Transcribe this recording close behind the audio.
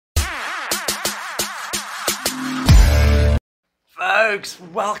Folks,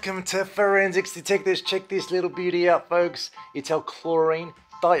 welcome to Forensics Detectors. Check this little beauty out, folks. It's our chlorine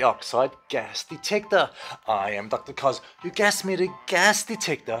dioxide gas detector. I am Dr. Cos, your gas meter gas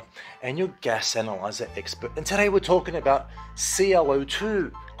detector and your gas analyzer expert. And today we're talking about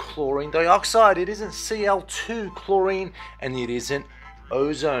ClO2, chlorine dioxide. It isn't Cl2 chlorine and it isn't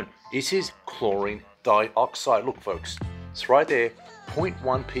ozone. This is chlorine dioxide. Look, folks, it's right there.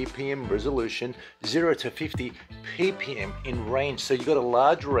 0.1 ppm resolution, 0 to 50 ppm in range. So you've got a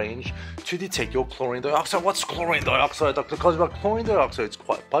large range to detect your chlorine dioxide. What's chlorine dioxide, Dr. Cosmo? Chlorine dioxide is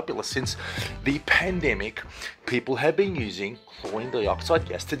quite popular since the pandemic. People have been using chlorine dioxide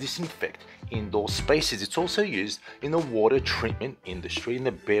gas to disinfect indoor spaces. It's also used in the water treatment industry, in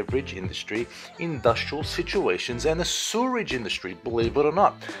the beverage industry, industrial situations, and the sewerage industry, believe it or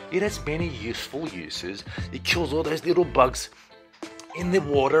not. It has many useful uses. It kills all those little bugs in the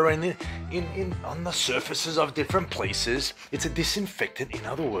water and on the surfaces of different places. It's a disinfectant, in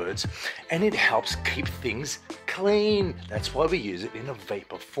other words, and it helps keep things clean. That's why we use it in a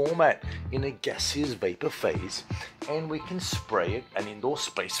vapor format, in a gaseous vapor phase, and we can spray it an indoor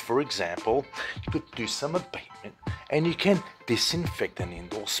space. For example, you could do some abatement and you can disinfect an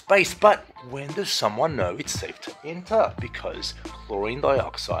indoor space. But when does someone know it's safe to enter? Because chlorine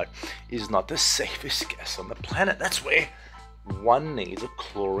dioxide is not the safest gas on the planet. That's where one needs a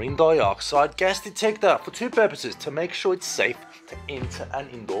chlorine dioxide gas detector for two purposes: to make sure it's safe to enter an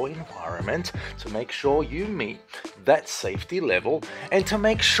indoor environment, to make sure you meet that safety level, and to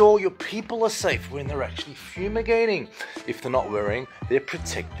make sure your people are safe when they're actually fumigating, if they're not wearing their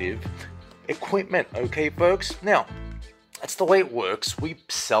protective equipment. Okay, folks? Now, that's the way it works. We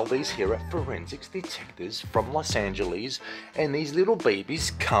sell these here at Forensics Detectors from Los Angeles, and these little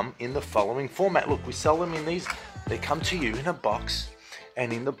babies come in the following format. Look, we sell them in these. They come to you in a box,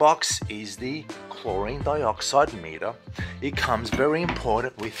 and in the box is the chlorine dioxide meter. It comes, very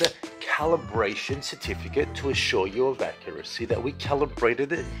important, with a calibration certificate to assure you of accuracy, that we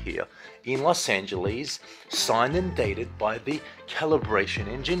calibrated it here in Los Angeles, signed and dated by the calibration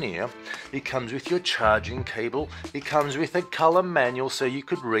engineer. It comes with your charging cable. It comes with a color manual so you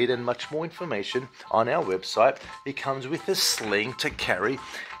could read, and much more information on our website. It comes with a sling to carry,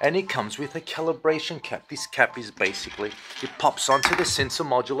 and it comes with a calibration cap. This cap is basically, it pops onto the sensor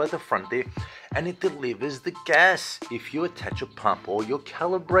module at the front there, and it delivers the gas if you attach a pump or you're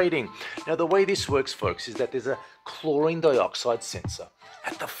calibrating. Now, the way this works, folks, is that there's a chlorine dioxide sensor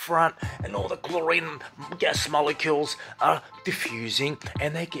at the front, and all the chlorine gas molecules are diffusing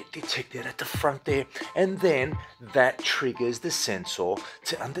and they get detected at the front there, and then that triggers the sensor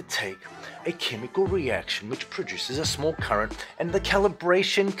to undertake a chemical reaction which produces a small current, and the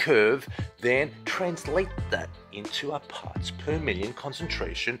calibration curve then translates that into a parts per million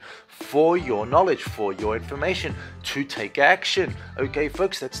concentration for your knowledge, for your information, to take action. Okay,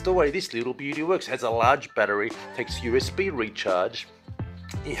 folks, that's the way this little beauty works. It has a large battery, takes USB recharge.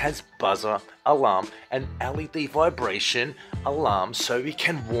 It has buzzer, alarm, and LED vibration alarm, so it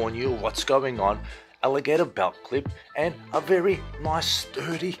can warn you what's going on, alligator belt clip, and a very nice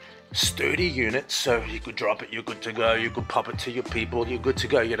sturdy unit, so you could drop it, you're good to go. You could pop it to your people, you're good to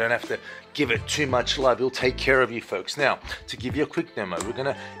go. You don't have to give it too much love. It'll take care of you, folks. Now, to give you a quick demo, we're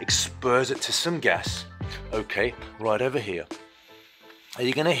going to expose it to some gas. Okay, right over here. Are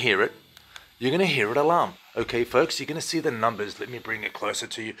you going to hear it? You're going to hear it alarm. Okay, folks, you're going to see the numbers. Let me bring it closer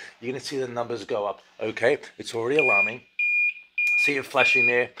to you. You're going to see the numbers go up. Okay, it's already alarming. See it flashing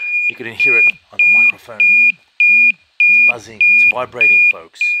there. You can hear it on the microphone. It's buzzing. It's vibrating,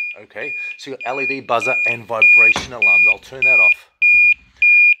 folks. Okay, so you got LED buzzer and vibration alarms. I'll turn that off.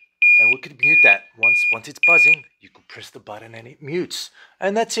 And we could mute that. Once it's buzzing, you could press the button and it mutes.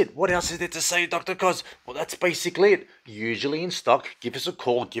 And that's it. What else is there to say, Dr. Cos? Well, that's basically it. Usually in stock. Give us a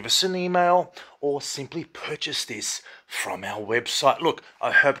call, give us an email, or simply purchase this from our website. Look,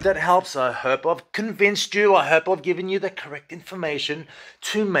 I hope that helps. I hope I've convinced you. I hope I've given you the correct information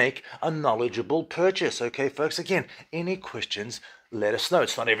to make a knowledgeable purchase. Okay, folks, again, any questions, let us know.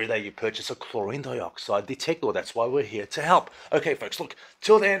 It's not every day you purchase a chlorine dioxide detector. That's why we're here to help. Okay, folks, look,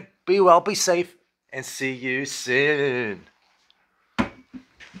 till then, be well, be safe, and see you soon.